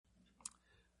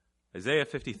Isaiah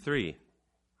 53.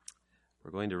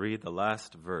 We're going to read the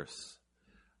last verse.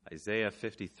 Isaiah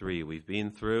 53. We've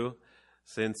been through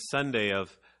since Sunday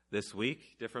of this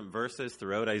week, different verses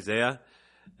throughout Isaiah,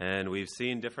 and we've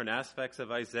seen different aspects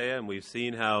of Isaiah, and we've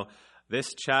seen how this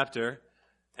chapter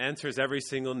answers every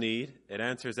single need. It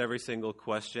answers every single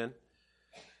question.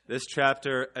 This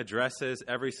chapter addresses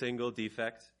every single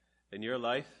defect in your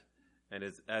life, and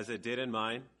as it did in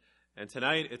mine. And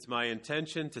tonight, it's my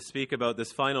intention to speak about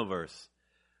this final verse,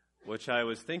 which I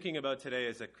was thinking about today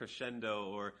as a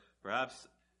crescendo, or perhaps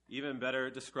even better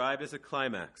described as a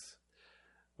climax.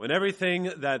 When everything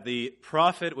that the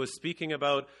prophet was speaking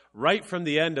about right from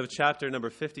the end of chapter number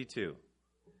 52,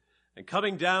 and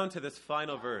coming down to this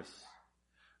final verse,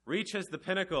 reaches the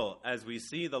pinnacle as we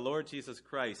see the Lord Jesus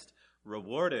Christ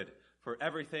rewarded for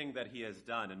everything that he has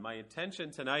done. And my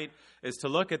intention tonight is to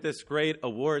look at this great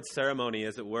award ceremony,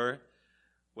 as it were,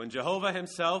 when Jehovah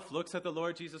himself looks at the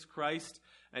Lord Jesus Christ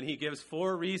and he gives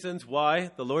 4 reasons why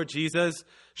the Lord Jesus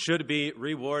should be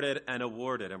rewarded and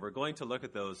awarded. And we're going to look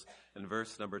at those in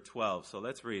verse number 12. So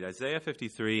let's read Isaiah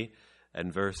 53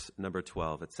 and verse number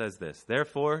 12. It says this,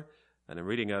 "Therefore," and I'm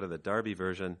reading out of the Darby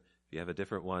version. If you have a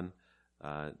different one,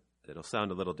 it'll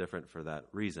sound a little different for that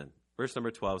reason. Verse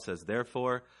number 12 says,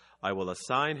 "Therefore I will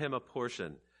assign him a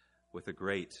portion with the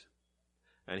great,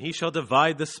 and he shall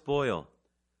divide the spoil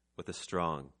with the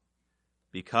strong,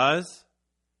 because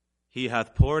he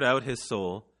hath poured out his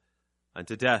soul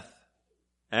unto death,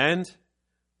 and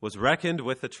was reckoned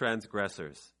with the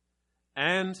transgressors.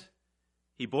 And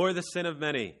he bore the sin of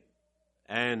many,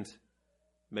 and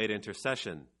made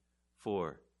intercession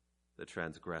for the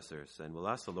transgressors." And we'll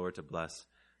ask the Lord to bless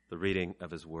the reading of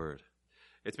his word.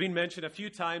 It's been mentioned a few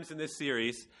times in this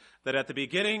series that at the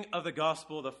beginning of the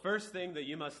gospel, the first thing that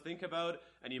you must think about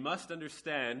and you must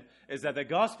understand is that the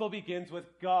gospel begins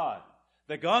with God.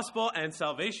 The gospel and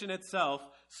salvation itself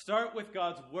start with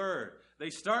God's word.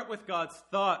 They start with God's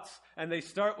thoughts, and they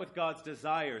start with God's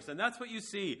desires. And that's what you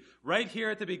see right here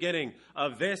at the beginning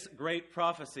of this great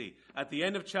prophecy. At the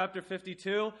end of chapter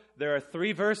 52, there are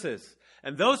 3 verses.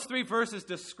 And those 3 verses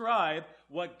describe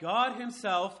what God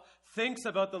himself thinks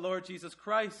about the Lord Jesus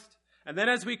Christ. And then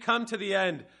as we come to the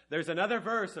end, there's another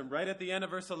verse, and right at the end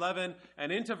of verse 11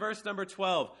 and into verse number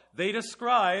 12, they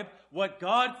describe what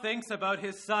God thinks about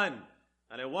his Son.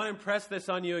 And I want to impress this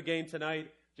on you again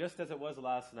tonight, just as it was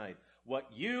last night. What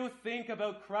you think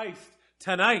about Christ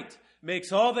tonight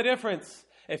makes all the difference.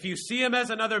 If you see him as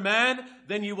another man,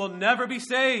 then you will never be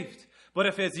saved. But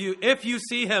if you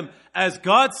see him as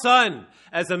God's Son,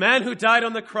 as a man who died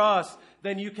on the cross,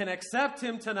 then you can accept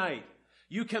him tonight.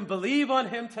 You can believe on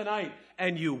him tonight,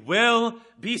 and you will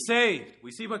be saved.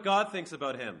 We see what God thinks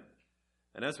about him.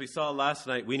 And as we saw last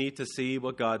night, we need to see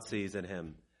what God sees in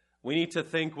him. We need to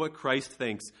think what Christ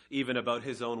thinks even about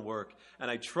his own work.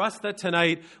 And I trust that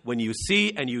tonight, when you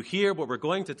see and you hear what we're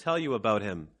going to tell you about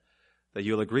him, that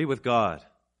you'll agree with God,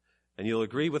 and you'll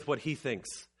agree with what he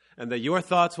thinks, and that your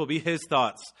thoughts will be his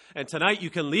thoughts. And tonight you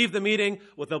can leave the meeting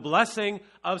with a blessing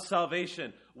of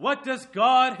salvation. What does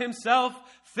God himself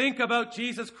think about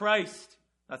Jesus Christ?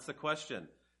 That's the question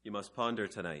you must ponder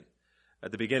tonight.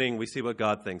 At the beginning, we see what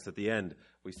God thinks. At the end,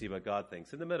 we see what God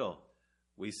thinks. In the middle,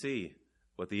 we see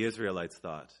what the Israelites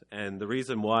thought. And the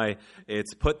reason why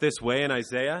it's put this way in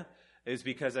Isaiah is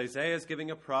because Isaiah is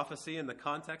giving a prophecy, and the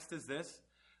context is this,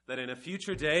 that in a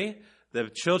future day, the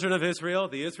children of Israel,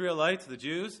 the Israelites, the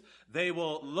Jews, they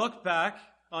will look back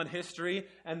on history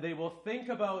and they will think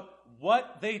about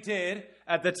what they did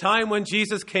at the time when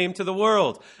Jesus came to the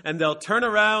world. And they'll turn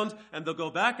around and they'll go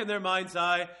back in their mind's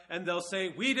eye and they'll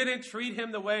say, we didn't treat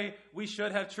him the way we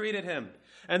should have treated him.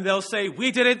 And they'll say,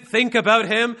 we didn't think about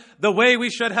him the way we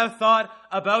should have thought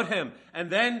about him. And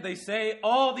then they say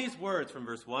all these words from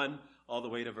verse 1 all the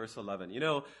way to verse 11. You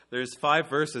know, there's 5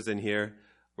 verses in here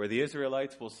where the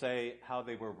Israelites will say how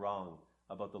they were wrong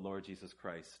about the Lord Jesus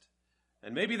Christ.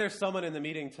 And maybe there's someone in the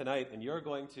meeting tonight, and you're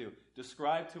going to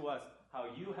describe to us how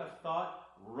you have thought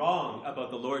wrong about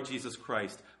the Lord Jesus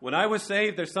Christ. When I was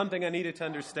saved, there's something I needed to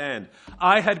understand.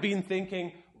 I had been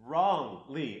thinking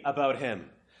wrongly about him.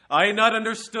 I had not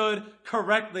understood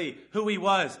correctly who he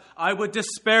was. I would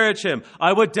disparage him.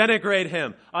 I would denigrate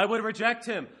him. I would reject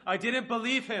him. I didn't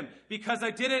believe him because I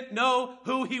didn't know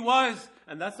who he was.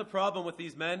 And that's the problem with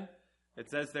these men. It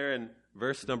says there in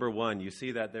verse number 1, you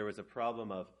see that there was a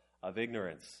problem of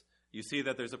ignorance. You see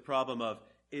that there's a problem of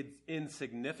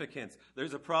insignificance.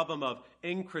 There's a problem of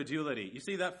incredulity. You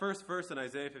see that first verse in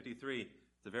Isaiah 53,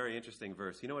 it's a very interesting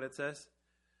verse. You know what it says?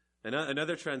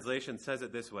 Another translation says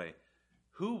it this way.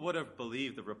 Who would have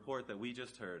believed the report that we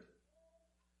just heard?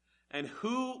 And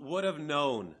who would have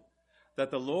known that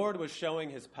the Lord was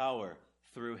showing his power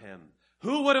through him.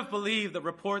 Who would have believed the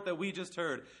report that we just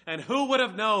heard? And who would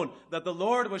have known that the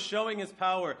Lord was showing his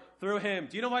power through him?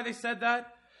 Do you know why they said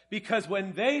that? Because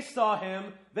when they saw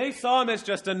him as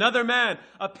just another man,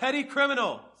 a petty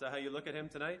criminal. Is that how you look at him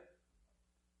tonight?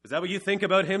 Is that what you think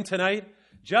about him tonight?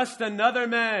 Just another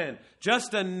man,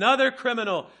 just another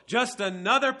criminal, just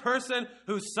another person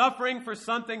who's suffering for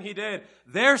something he did.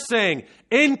 They're saying,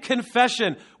 in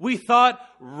confession, we thought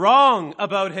wrong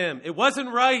about him. It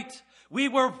wasn't right. We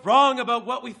were wrong about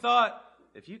what we thought.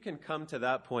 If you can come to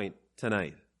that point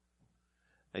tonight,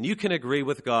 and you can agree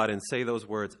with God and say those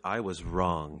words, I was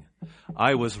wrong.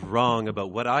 I was wrong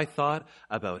about what I thought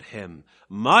about him.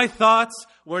 My thoughts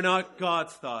were not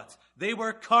God's thoughts. They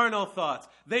were carnal thoughts.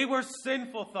 They were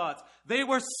sinful thoughts. They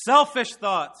were selfish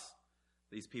thoughts.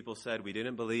 These people said, we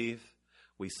didn't believe.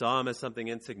 We saw him as something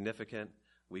insignificant.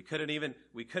 We couldn't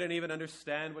even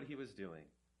understand what he was doing.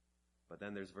 But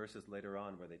then there's verses later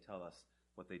on where they tell us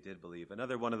what they did believe.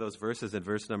 Another one of those verses in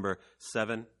verse number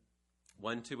 7,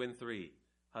 1, 2, and 3.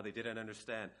 How they didn't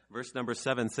understand. Verse number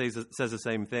 7 says the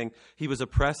same thing. He was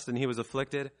oppressed and he was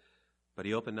afflicted, but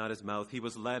he opened not his mouth. He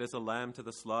was led as a lamb to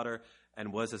the slaughter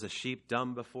and was as a sheep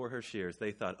dumb before her shears.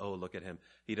 They thought, oh, look at him.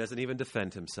 He doesn't even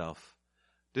defend himself.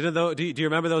 Do you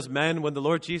remember those men when the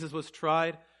Lord Jesus was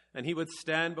tried and he would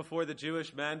stand before the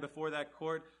Jewish men, before that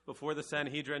court, before the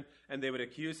Sanhedrin, and they would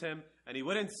accuse him and he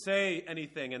wouldn't say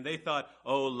anything. And they thought,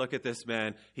 oh, look at this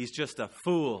man. He's just a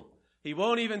fool. He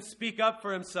won't even speak up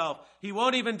for himself. He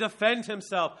won't even defend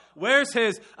himself. Where's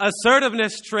his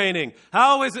assertiveness training?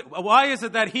 Why is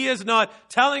it that he is not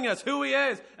telling us who he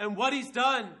is and what he's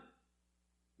done?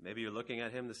 Maybe you're looking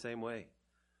at him the same way.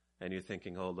 And you're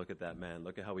thinking, oh, look at that man.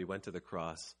 Look at how he went to the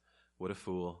cross. What a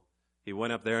fool. He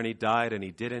went up there and he died and he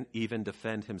didn't even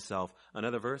defend himself.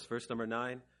 Another verse, verse number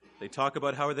 9. They talk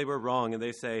about how they were wrong and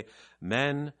they say,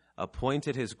 men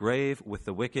appointed his grave with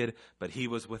the wicked, but he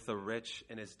was with the rich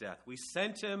in his death. We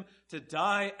sent him to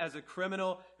die as a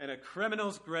criminal in a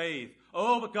criminal's grave.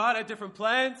 Oh, but God had different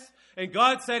plans. And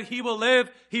God said he will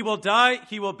live, he will die,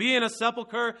 he will be in a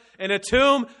sepulcher, in a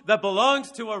tomb that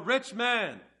belongs to a rich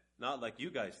man. Not like you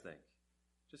guys think.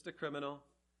 Just a criminal,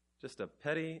 just a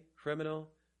petty criminal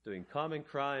doing common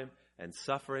crime and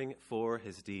suffering for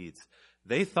his deeds.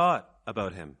 They thought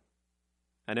about him.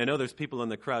 And I know there's people in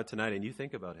the crowd tonight and you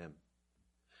think about him.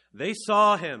 They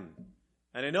saw him.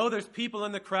 And I know there's people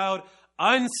in the crowd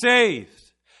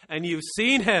unsaved. And you've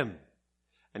seen him.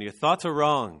 And your thoughts are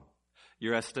wrong.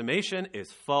 Your estimation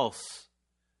is false.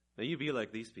 May you be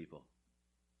like these people.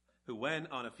 Who when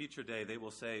on a future day they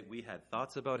will say, we had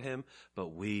thoughts about him, but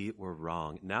we were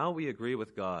wrong. Now we agree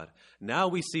with God. Now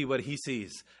we see what he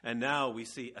sees. And now we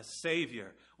see a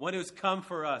Savior. One who's come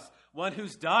for us. One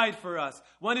who's died for us.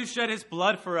 One who shed his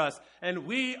blood for us. And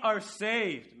we are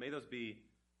saved. May those be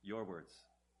your words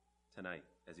tonight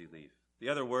as you leave. The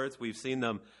other words, we've seen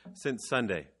them since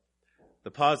Sunday.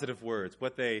 The positive words,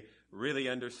 what they really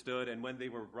understood and when they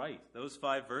were right. Those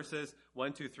 5 verses,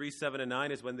 1, 2, 3, 7, and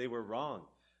 9 is when they were wrong.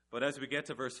 But as we get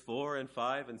to verse 4 and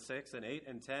 5 and 6 and 8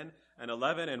 and 10 and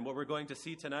 11 and what we're going to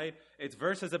see tonight, it's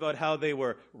verses about how they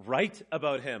were right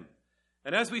about him.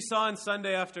 And as we saw on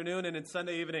Sunday afternoon and in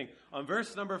Sunday evening, on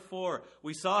verse number 4,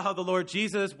 we saw how the Lord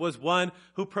Jesus was one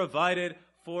who provided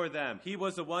for them. He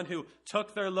was the one who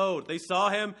took their load. They saw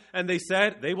him and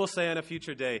they will say on a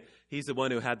future day, he's the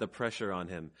one who had the pressure on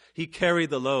him. He carried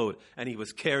the load and he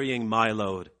was carrying my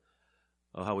load.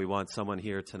 Oh, how we want someone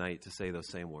here tonight to say those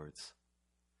same words.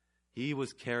 He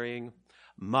was carrying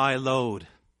my load,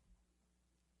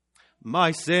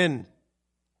 my sin,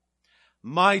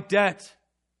 my debt.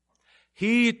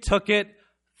 He took it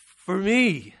for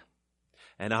me,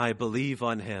 and I believe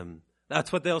on him.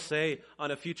 That's what they'll say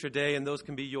on a future day, and those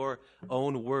can be your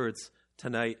own words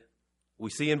tonight. We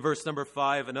see in verse number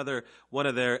 5 another one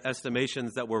of their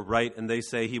estimations that were right, and they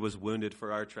say he was wounded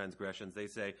for our transgressions. They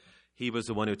say he was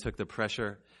the one who took the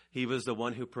pressure. He was the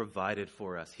one who provided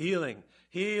for us. Healing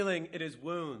in his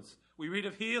wounds. We read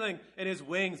of healing in his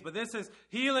wings, but this is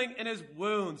healing in his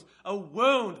wounds. A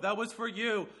wound that was for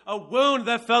you. A wound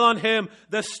that fell on him.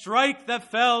 The strike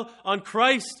that fell on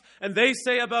Christ. And they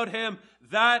say about him,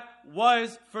 that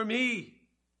was for me.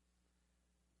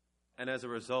 And as a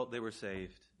result, they were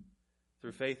saved.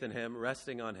 Through faith in him,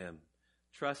 resting on him,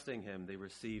 trusting him, they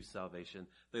received salvation.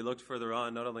 They looked further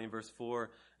on, not only in verse 4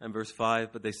 and verse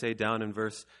 5, but they say down in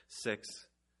verse 6,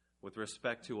 with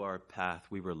respect to our path,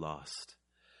 we were lost.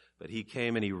 But he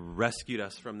came and he rescued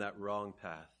us from that wrong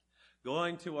path.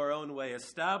 going to our own way,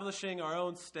 establishing our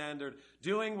own standard,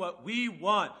 doing what we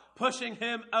want, pushing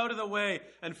him out of the way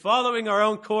and following our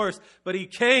own course. But he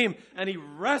came and he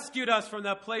rescued us from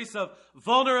that place of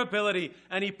vulnerability,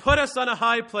 and he put us on a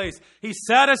high place. He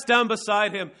sat us down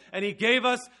beside him and he gave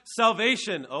us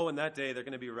salvation. Oh, and that day they're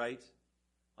going to be right.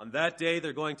 On that day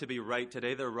they're going to be right.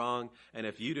 Today they're wrong. And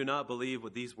if you do not believe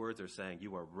what these words are saying,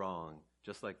 you are wrong,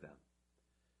 just like them.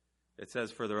 It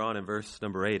says further on in verse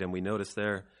number 8, and we notice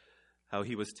there how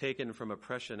he was taken from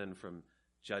oppression and from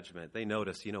judgment. They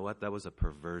notice, you know what? That was a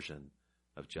perversion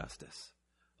of justice.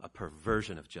 A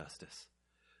perversion of justice.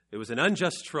 It was an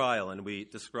unjust trial, and we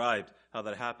described how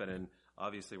that happened, and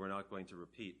obviously we're not going to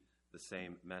repeat the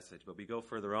same message. But we go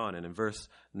further on, and in verse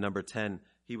number 10,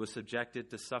 he was subjected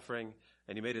to suffering,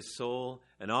 and he made his soul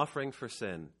an offering for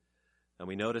sin. And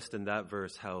we noticed in that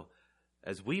verse how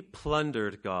as we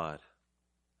plundered God,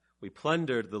 we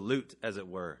plundered the loot, as it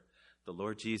were, the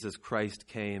Lord Jesus Christ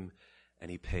came and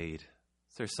he paid.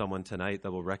 Is there someone tonight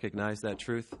that will recognize that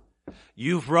truth?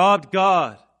 You've robbed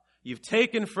God. You've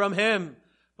taken from him.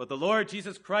 But the Lord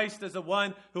Jesus Christ is the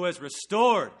one who has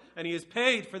restored, and he has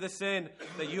paid for the sin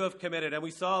that you have committed. And we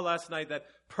saw last night that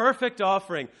perfect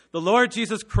offering, the Lord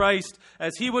Jesus Christ,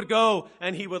 as he would go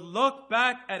and he would look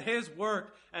back at his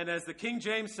work. And as the King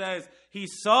James says, he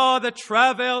saw the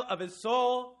travail of his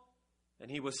soul and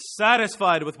he was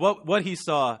satisfied with what he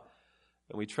saw.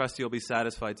 And we trust you'll be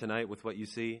satisfied tonight with what you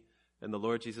see in the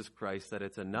Lord Jesus Christ, that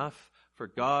it's enough for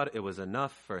God. It was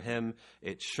enough for him.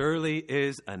 It surely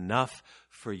is enough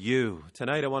for you.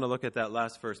 Tonight I want to look at that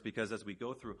last verse, because as we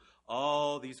go through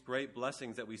all these great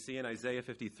blessings that we see in Isaiah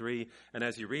 53, and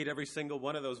as you read every single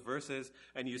one of those verses,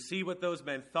 and you see what those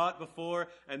men thought before,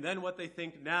 and then what they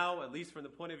think now, at least from the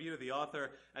point of view of the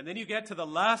author, and then you get to the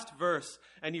last verse,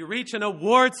 and you reach an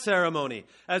award ceremony,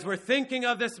 as we're thinking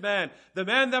of this man, the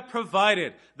man that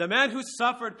provided, the man who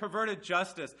suffered perverted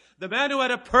justice, the man who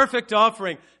had a perfect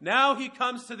offering. Now he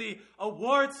comes to the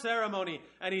award ceremony,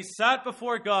 and he sat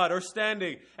before God, or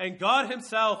standing, and God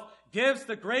himself gives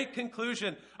the great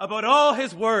conclusion about all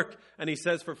his work. And he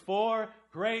says, for 4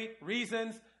 great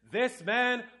reasons, this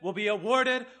man will be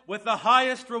awarded with the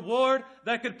highest reward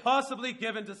that could possibly be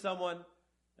given to someone.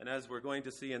 And as we're going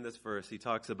to see in this verse, he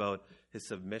talks about his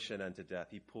submission unto death.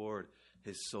 He poured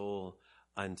his soul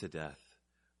unto death.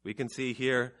 We can see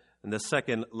here in the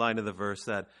second line of the verse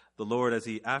that the Lord,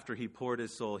 after he poured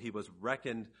his soul, he was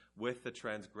reckoned with the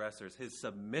transgressors. His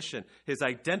submission, his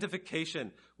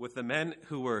identification with the men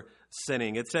who were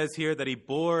sinning. It says here that he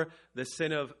bore the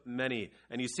sin of many.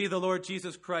 And you see the Lord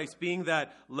Jesus Christ being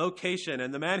that location,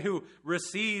 and the man who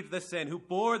received the sin, who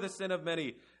bore the sin of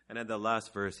many. And in the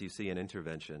last verse, you see an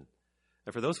intervention.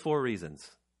 And for those 4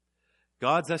 reasons,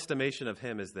 God's estimation of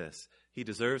him is this: he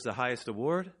deserves the highest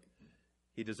award.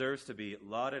 He deserves to be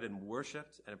lauded and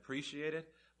worshipped and appreciated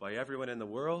by everyone in the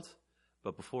world.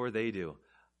 But before they do,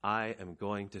 I am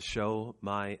going to show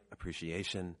my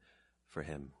appreciation for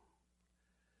him.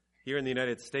 Here in the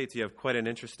United States, you have quite an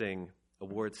interesting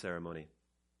award ceremony.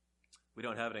 We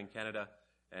don't have it in Canada,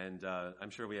 and I'm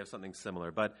sure we have something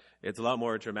similar. But it's a lot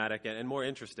more dramatic and more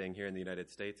interesting here in the United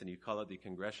States, and you call it the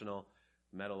Congressional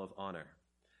Medal of Honor.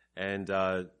 And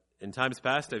in times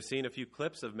past, I've seen a few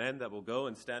clips of men that will go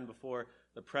and stand before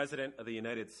the President of the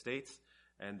United States,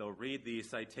 and they'll read the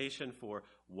citation for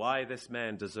why this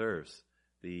man deserves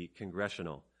the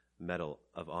Congressional Medal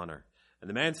of Honor. And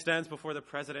the man stands before the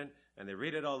President, and they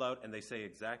read it all out, and they say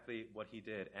exactly what he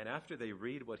did. And after they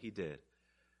read what he did,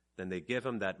 then they give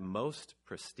him that most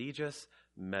prestigious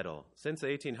medal. Since the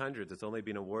 1800s, it's only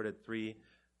been awarded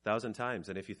 3,000 times.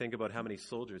 And if you think about how many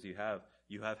soldiers you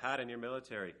have had in your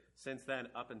military since then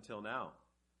up until now,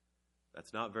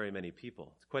 that's not very many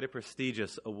people. It's quite a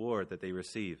prestigious award that they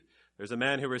receive. There's a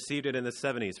man who received it in the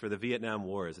 70s for the Vietnam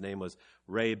War. His name was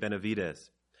Ray Benavidez.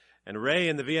 And Ray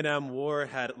in the Vietnam War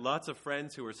had lots of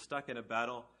friends who were stuck in a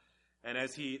battle. And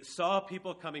as he saw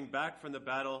people coming back from the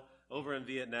battle over in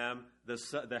Vietnam,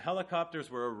 the helicopters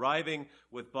were arriving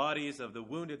with bodies of the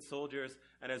wounded soldiers.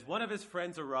 And as one of his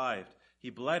friends arrived, he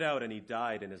bled out and he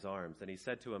died in his arms. And he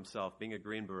said to himself, being a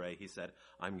Green Beret, he said,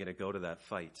 I'm going to go to that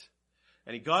fight.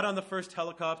 And he got on the first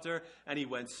helicopter, and he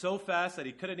went so fast that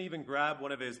he couldn't even grab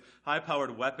one of his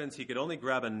high-powered weapons. He could only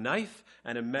grab a knife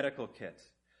and a medical kit.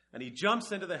 And he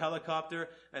jumps into the helicopter,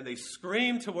 and they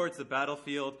scream towards the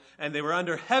battlefield, and they were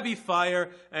under heavy fire,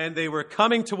 and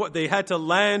they had to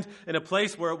land in a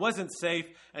place where it wasn't safe,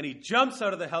 and he jumps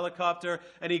out of the helicopter,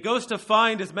 and he goes to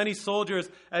find as many soldiers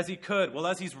as he could. Well,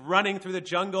 as he's running through the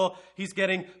jungle, he's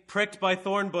getting pricked by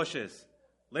thorn bushes.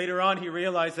 Later on, he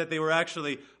realized that they were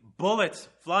actually bullets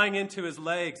flying into his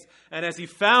legs. And as he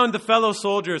found the fellow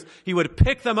soldiers, he would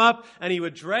pick them up and he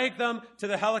would drag them to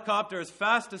the helicopter as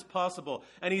fast as possible.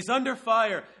 And he's under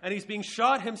fire and he's being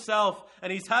shot himself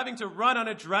and he's having to run on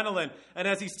adrenaline. And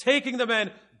as he's taking the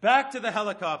men back to the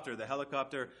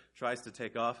helicopter tries to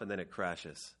take off and then it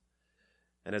crashes.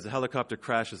 And as the helicopter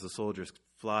crashes, the soldiers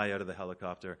fly out of the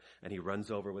helicopter, and he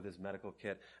runs over with his medical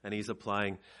kit, and he's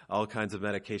applying all kinds of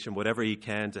medication, whatever he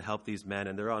can to help these men,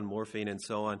 and they're on morphine and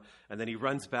so on. And then he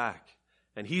runs back,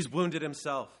 and he's wounded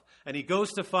himself. And he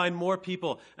goes to find more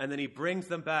people, and then he brings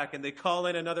them back, and they call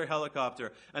in another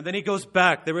helicopter. And then he goes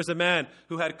back. There was a man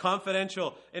who had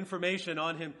confidential information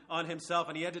on himself,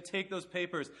 and he had to take those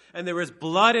papers. And there was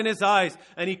blood in his eyes,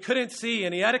 and he couldn't see,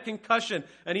 and he had a concussion,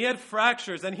 and he had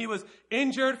fractures, and he was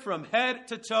injured from head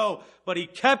to toe. But he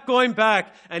kept going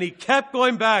back, and he kept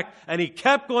going back, and he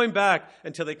kept going back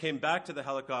until they came back to the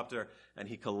helicopter, and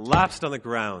he collapsed on the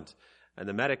ground. And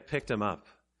the medic picked him up.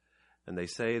 And they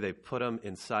say they put him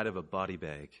inside of a body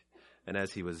bag. And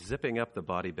as he was zipping up the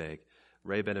body bag,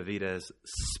 Ray Benavidez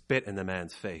spit in the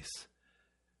man's face.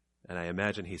 And I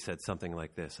imagine he said something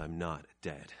like this, "I'm not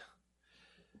dead."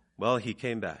 Well, he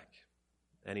came back,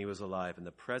 and he was alive. And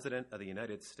the President of the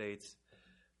United States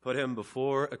put him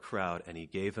before a crowd, and he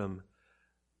gave him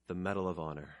the Medal of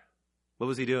Honor. What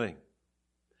was he doing?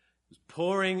 He was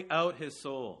pouring out his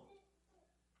soul,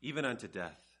 even unto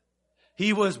death.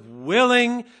 He was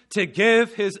willing to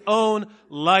give his own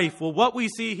life. Well, what we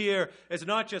see here is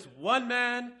not just one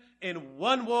man in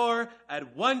one war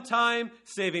at one time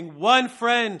saving one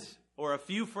friend or a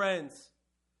few friends.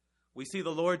 We see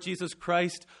the Lord Jesus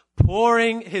Christ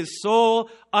pouring his soul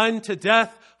unto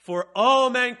death for all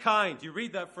mankind. You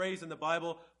read that phrase in the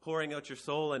Bible, pouring out your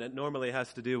soul, and it normally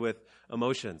has to do with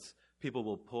emotions. People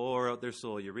will pour out their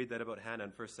soul. You read that about Hannah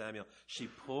in 1 Samuel. She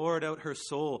poured out her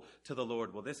soul to the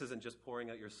Lord. Well, this isn't just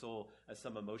pouring out your soul as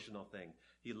some emotional thing.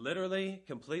 He literally,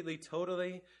 completely,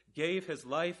 totally gave his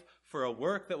life for a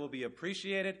work that will be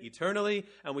appreciated eternally,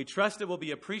 and we trust it will be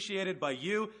appreciated by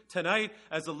you tonight.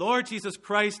 As the Lord Jesus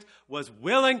Christ was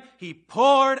willing, he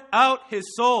poured out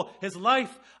his soul, his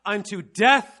life unto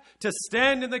death, to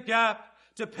stand in the gap,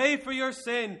 to pay for your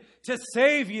sin, to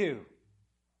save you.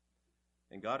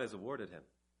 And God has awarded him.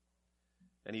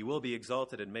 And he will be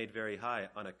exalted and made very high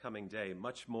on a coming day,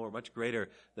 much greater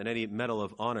than any medal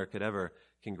of honor could ever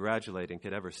congratulate and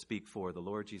could ever speak for. The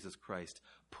Lord Jesus Christ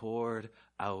poured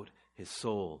out his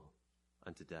soul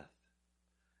unto death.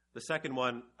 The second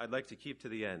one I'd like to keep to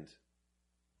the end,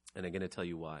 and I'm going to tell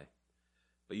you why.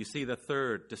 But you see the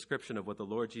third description of what the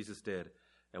Lord Jesus did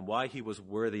and why he was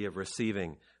worthy of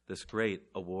receiving this great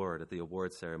award at the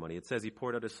award ceremony. It says he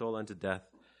poured out his soul unto death.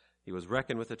 He was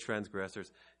reckoned with the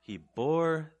transgressors. He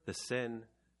bore the sin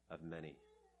of many.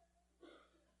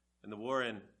 In the war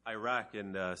in Iraq,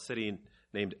 in a city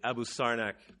named Abu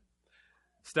Sarnak,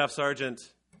 Staff Sergeant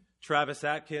Travis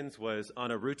Atkins was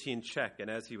on a routine check, and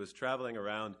as he was traveling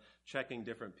around checking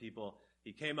different people,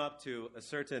 he came up to a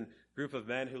certain group of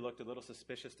men who looked a little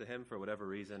suspicious to him for whatever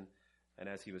reason, and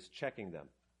as he was checking them,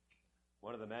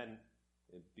 one of the men,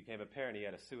 it became apparent he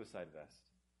had a suicide vest.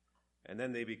 And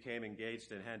then they became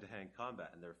engaged in hand-to-hand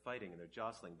combat, and they're fighting, and they're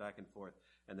jostling back and forth,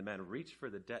 and the man reached for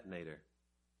the detonator.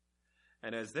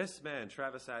 And as this man,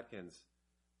 Travis Atkins,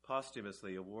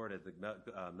 posthumously awarded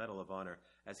the Medal of Honor,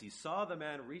 as he saw the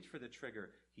man reach for the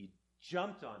trigger, he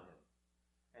jumped on him.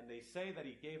 And they say that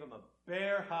he gave him a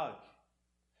bear hug,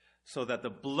 so that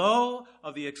the blow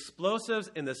of the explosives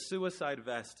in the suicide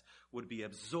vest would be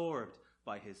absorbed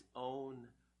by his own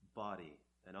body.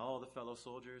 And all the fellow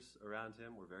soldiers around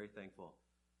him were very thankful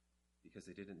because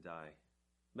they didn't die.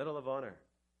 Medal of Honor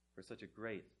for such a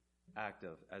great act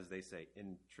of, as they say,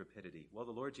 intrepidity. Well,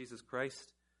 the Lord Jesus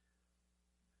Christ,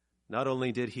 not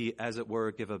only did he, as it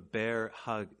were, give a bear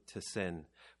hug to sin,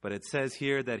 but it says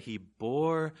here that he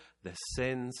bore the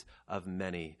sins of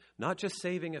many, not just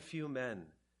saving a few men.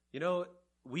 You know,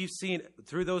 we've seen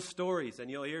through those stories,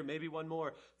 and you'll hear maybe one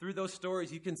more, through those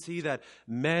stories you can see that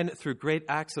men, through great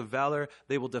acts of valor,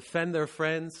 they will defend their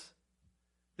friends.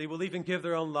 They will even give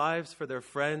their own lives for their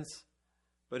friends.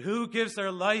 But who gives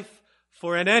their life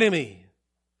for an enemy?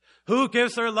 Who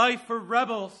gives their life for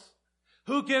rebels?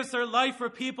 Who gives their life for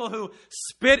people who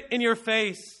spit in your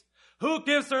face? Who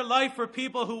gives their life for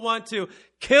people who want to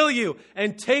kill you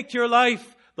and take your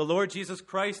life? The Lord Jesus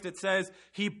Christ, it says,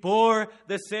 he bore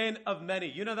the sin of many.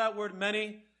 You know that word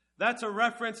many? That's a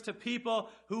reference to people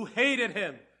who hated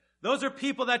him. Those are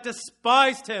people that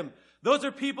despised him. Those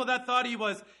are people that thought he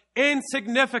was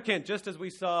insignificant, just as we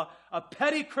saw a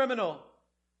petty criminal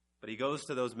But he goes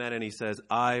to those men and he says,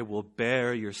 I will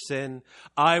bear your sin.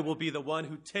 I will be the one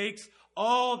who takes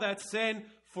all that sin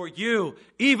for you,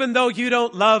 even though you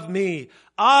don't love me.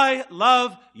 I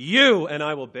love you, and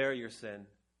I will bear your sin.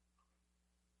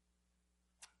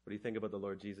 What do you think about the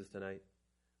Lord Jesus tonight?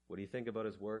 What do you think about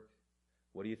his work?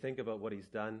 What do you think about what he's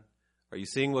done? Are you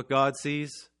seeing what God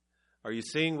sees? Are you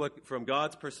seeing what, from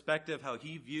God's perspective, how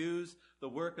he views the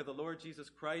work of the Lord Jesus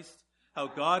Christ? How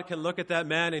God can look at that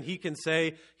man and he can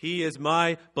say, he is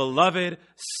my beloved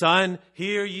son.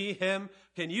 Hear ye him.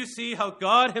 Can you see how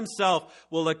God himself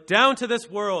will look down to this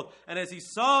world, and as he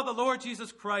saw the Lord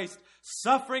Jesus Christ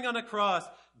suffering on a cross,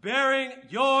 bearing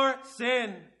your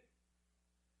sin,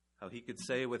 how he could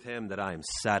say with him that I am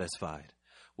satisfied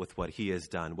with what he has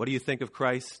done. What do you think of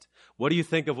Christ? What do you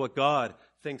think of what God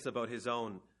thinks about his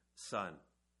own son?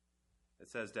 It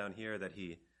says down here that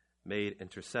he made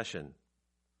intercession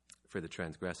for the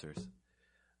transgressors.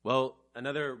 Well,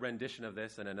 another rendition of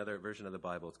this and another version of the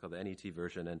Bible, it's called the NET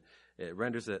version, and it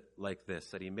renders it like this,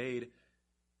 that he made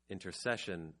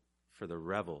intercession for the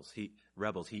rebels.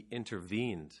 He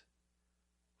intervened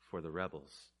for the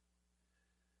rebels.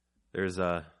 There's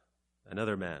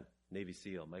another man, Navy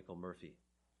SEAL, Michael Murphy.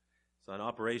 So on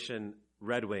Operation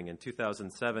Red Wing in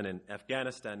 2007 in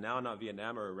Afghanistan, now not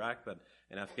Vietnam or Iraq, but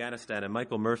in Afghanistan. And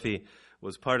Michael Murphy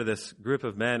was part of this group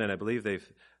of men, and I believe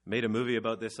they've made a movie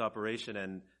about this operation,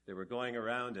 and they were going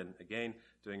around and, again,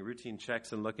 doing routine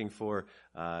checks and looking for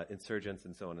insurgents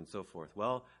and so on and so forth.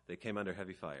 Well, they came under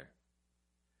heavy fire.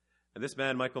 And this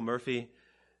man, Michael Murphy,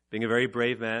 being a very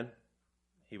brave man,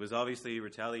 he was obviously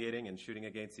retaliating and shooting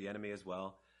against the enemy as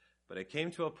well. But it came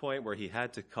to a point where he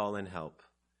had to call in help.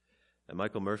 And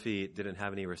Michael Murphy didn't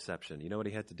have any reception. You know what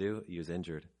he had to do? He was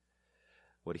injured.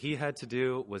 What he had to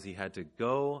do was he had to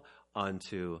go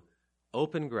onto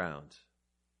open ground.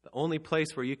 The only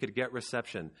place where you could get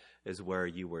reception is where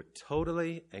you were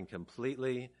totally and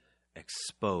completely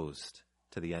exposed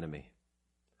to the enemy.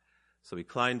 So he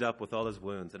climbed up with all his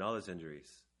wounds and all his injuries,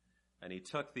 and he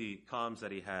took the comms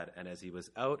that he had, and as he was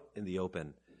out in the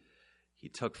open, he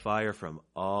took fire from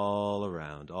all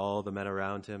around, all the men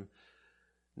around him,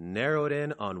 narrowed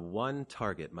in on one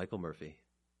target, Michael Murphy.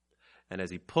 And as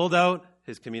he pulled out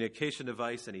his communication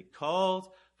device and he called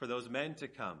for those men to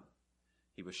come,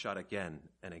 he was shot again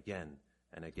and again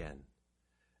and again.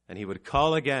 And he would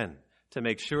call again to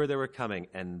make sure they were coming.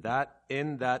 And that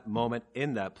in that moment,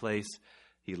 in that place,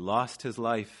 he lost his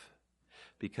life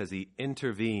because he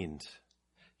intervened.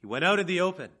 He went out in the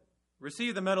open,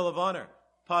 received the Medal of Honor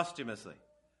posthumously.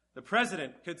 The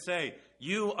president could say,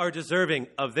 you are deserving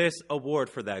of this award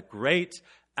for that great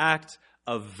act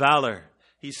of valor.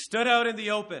 He stood out in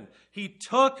the open. He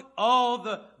took all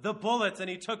the bullets and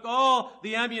he took all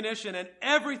the ammunition and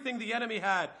everything the enemy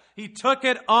had. He took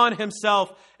it on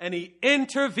himself and he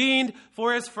intervened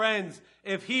for his friends.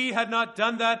 If he had not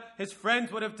done that, his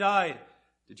friends would have died.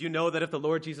 Did you know that if the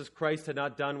Lord Jesus Christ had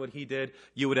not done what he did,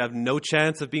 you would have no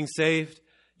chance of being saved?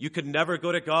 You could never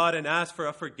go to God and ask for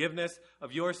a forgiveness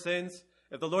of your sins.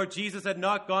 If the Lord Jesus had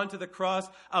not gone to the cross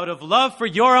out of love for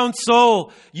your own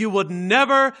soul, you would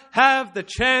never have the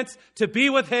chance to be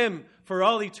with him for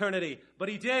all eternity. But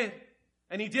he did.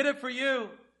 And he did it for you.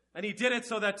 And he did it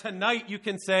so that tonight you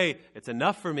can say, it's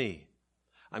enough for me.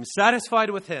 I'm satisfied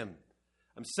with him.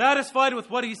 I'm satisfied with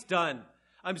what he's done.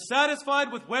 I'm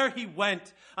satisfied with where he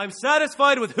went. I'm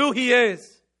satisfied with who he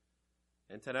is.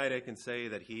 And tonight I can say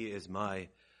that he is my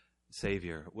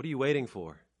Savior. What are you waiting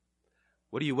for?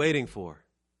 What are you waiting for?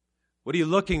 What are you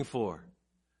looking for?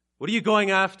 What are you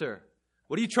going after?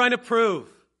 What are you trying to prove?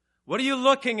 What are you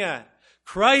looking at?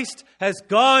 Christ has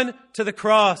gone to the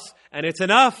cross, and it's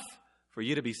enough for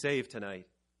you to be saved tonight.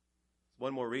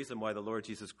 One more reason why the Lord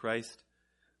Jesus Christ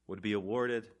would be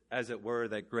awarded, as it were,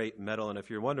 that great medal. And if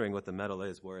you're wondering what the medal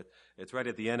is worth, it's right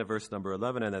at the end of verse number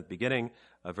 11 and at the beginning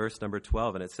of verse number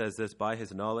 12. And it says this, by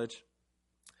his knowledge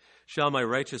shall my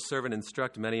righteous servant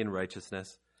instruct many in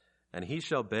righteousness, and he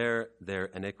shall bear their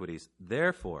iniquities.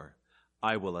 Therefore,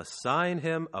 I will assign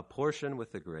him a portion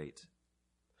with the great,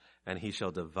 and he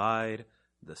shall divide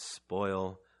the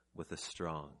spoil with the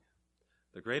strong.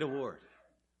 The great award,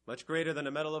 much greater than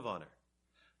a Medal of Honor,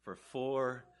 for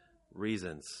 4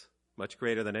 reasons, much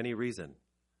greater than any reason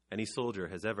any soldier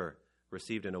has ever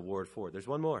received an award for. There's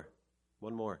one more,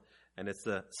 and it's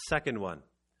the second one.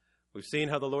 We've seen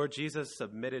how the Lord Jesus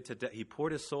submitted to death. He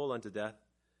poured his soul unto death.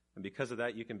 And because of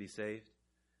that, you can be saved.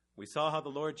 We saw how the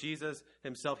Lord Jesus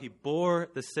himself, he bore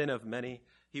the sin of many.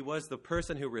 He was the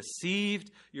person who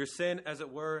received your sin, as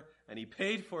it were, and he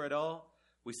paid for it all.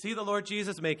 We see the Lord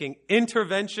Jesus making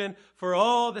intervention for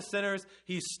all the sinners.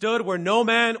 He stood where no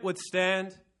man would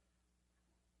stand.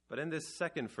 But in this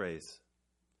second phrase,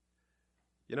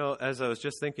 as I was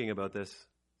just thinking about this,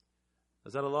 I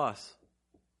was at a loss.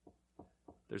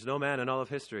 There's no man in all of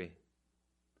history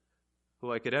who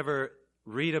I could ever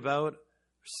read about,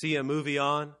 see a movie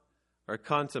on, or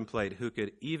contemplate who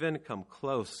could even come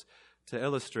close to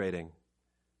illustrating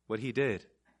what he did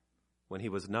when he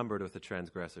was numbered with the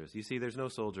transgressors. You see, there's no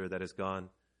soldier that has gone,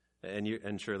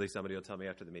 and surely somebody will tell me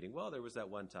after the meeting, well, there was that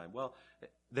one time. Well,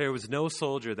 there was no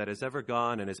soldier that has ever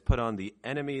gone and has put on the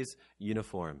enemy's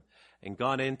uniform and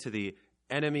gone into the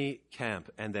enemy camp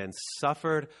and then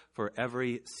suffered for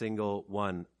every single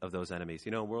one of those enemies.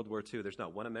 In World War II, there's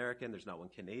not one American, there's not one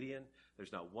Canadian,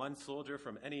 there's not one soldier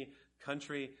from any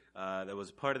country that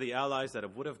was part of the Allies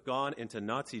that would have gone into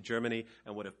Nazi Germany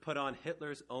and would have put on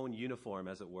Hitler's own uniform,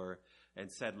 as it were,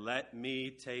 and said, let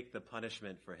me take the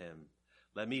punishment for him.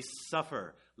 Let me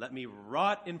suffer. Let me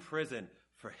rot in prison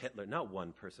for Hitler. Not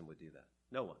one person would do that.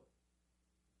 No one.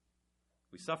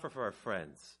 We suffer for our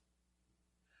friends.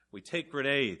 We take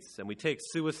grenades and we take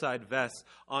suicide vests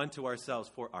onto ourselves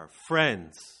for our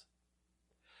friends.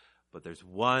 But there's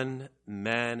one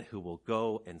man who will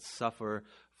go and suffer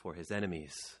for his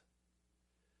enemies.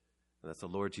 And that's the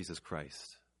Lord Jesus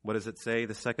Christ. What does it say?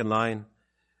 The second line.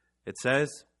 It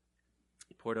says,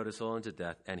 he poured out his soul into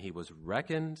death, and he was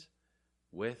reckoned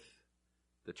with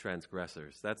the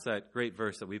transgressors. That's that great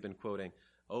verse that we've been quoting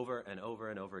over and over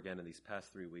and over again in these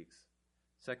past 3 weeks.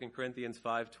 2 Corinthians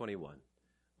 5:21.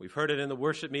 We've heard it in the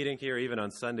worship meeting here, even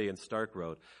on Sunday in Stark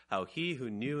Road, how he who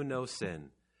knew no sin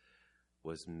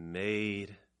was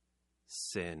made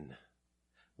sin,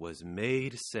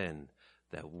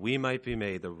 that we might be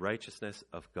made the righteousness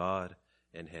of God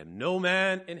in him. No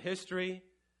man in history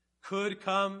could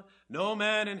come, no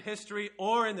man in history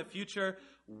or in the future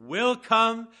will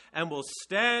come and will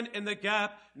stand in the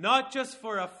gap, not just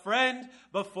for a friend,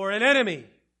 but for an enemy.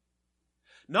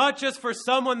 Not just for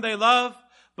someone they love,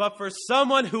 but for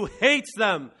someone who hates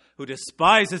them, who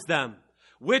despises them.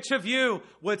 Which of you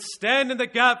would stand in the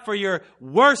gap for your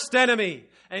worst enemy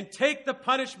and take the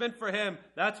punishment for him?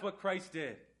 That's what Christ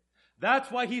did.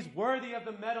 That's why he's worthy of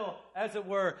the medal, as it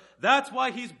were. That's why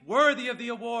he's worthy of the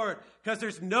award. Because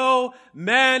there's no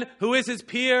man who is his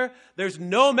peer. There's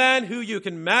no man who you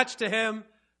can match to him.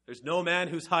 There's no man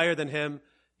who's higher than him.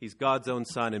 He's God's own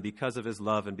Son, and because of his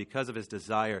love and because of his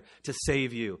desire to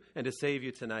save you and to save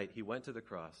you tonight, he went to the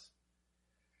cross.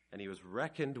 And he was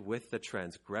reckoned with the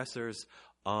transgressors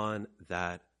on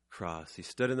that cross. He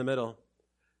stood in the middle,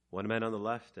 one man on the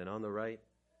left and on the right,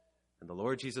 and the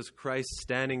Lord Jesus Christ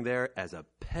standing there as a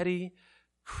petty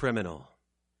criminal,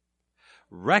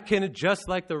 reckoned just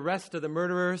like the rest of the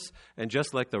murderers and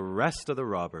just like the rest of the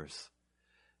robbers.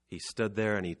 He stood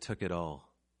there and he took it all.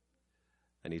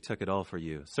 And he took it all for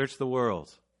you. Search the world.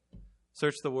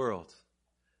 Search the world.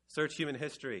 Search human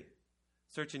history.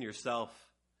 Search in yourself.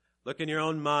 Look in your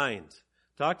own mind.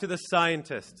 Talk to the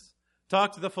scientists.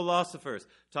 Talk to the philosophers.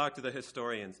 Talk to the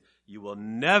historians. You will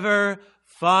never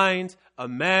find a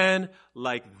man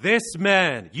like this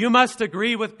man. You must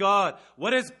agree with God.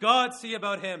 What does God see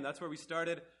about him? That's where we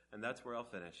started, and that's where I'll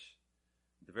finish.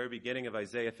 At the very beginning of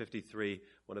Isaiah 53,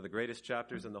 one of the greatest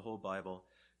chapters in the whole Bible,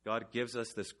 God gives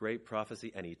us this great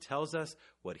prophecy, and he tells us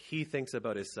what he thinks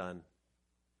about his Son.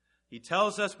 He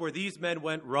tells us where these men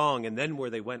went wrong and then where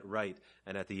they went right.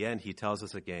 And at the end, he tells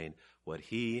us again what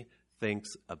he thinks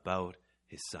about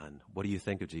his Son. What do you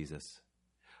think of Jesus?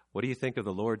 What do you think of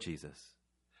the Lord Jesus?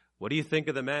 What do you think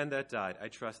of the man that died? I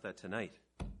trust that tonight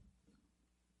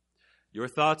your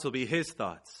thoughts will be his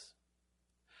thoughts.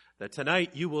 That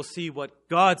tonight you will see what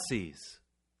God sees.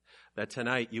 That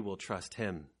tonight you will trust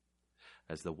him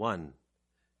as the one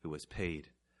who was paid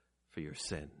for your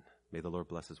sin. May the Lord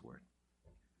bless his word.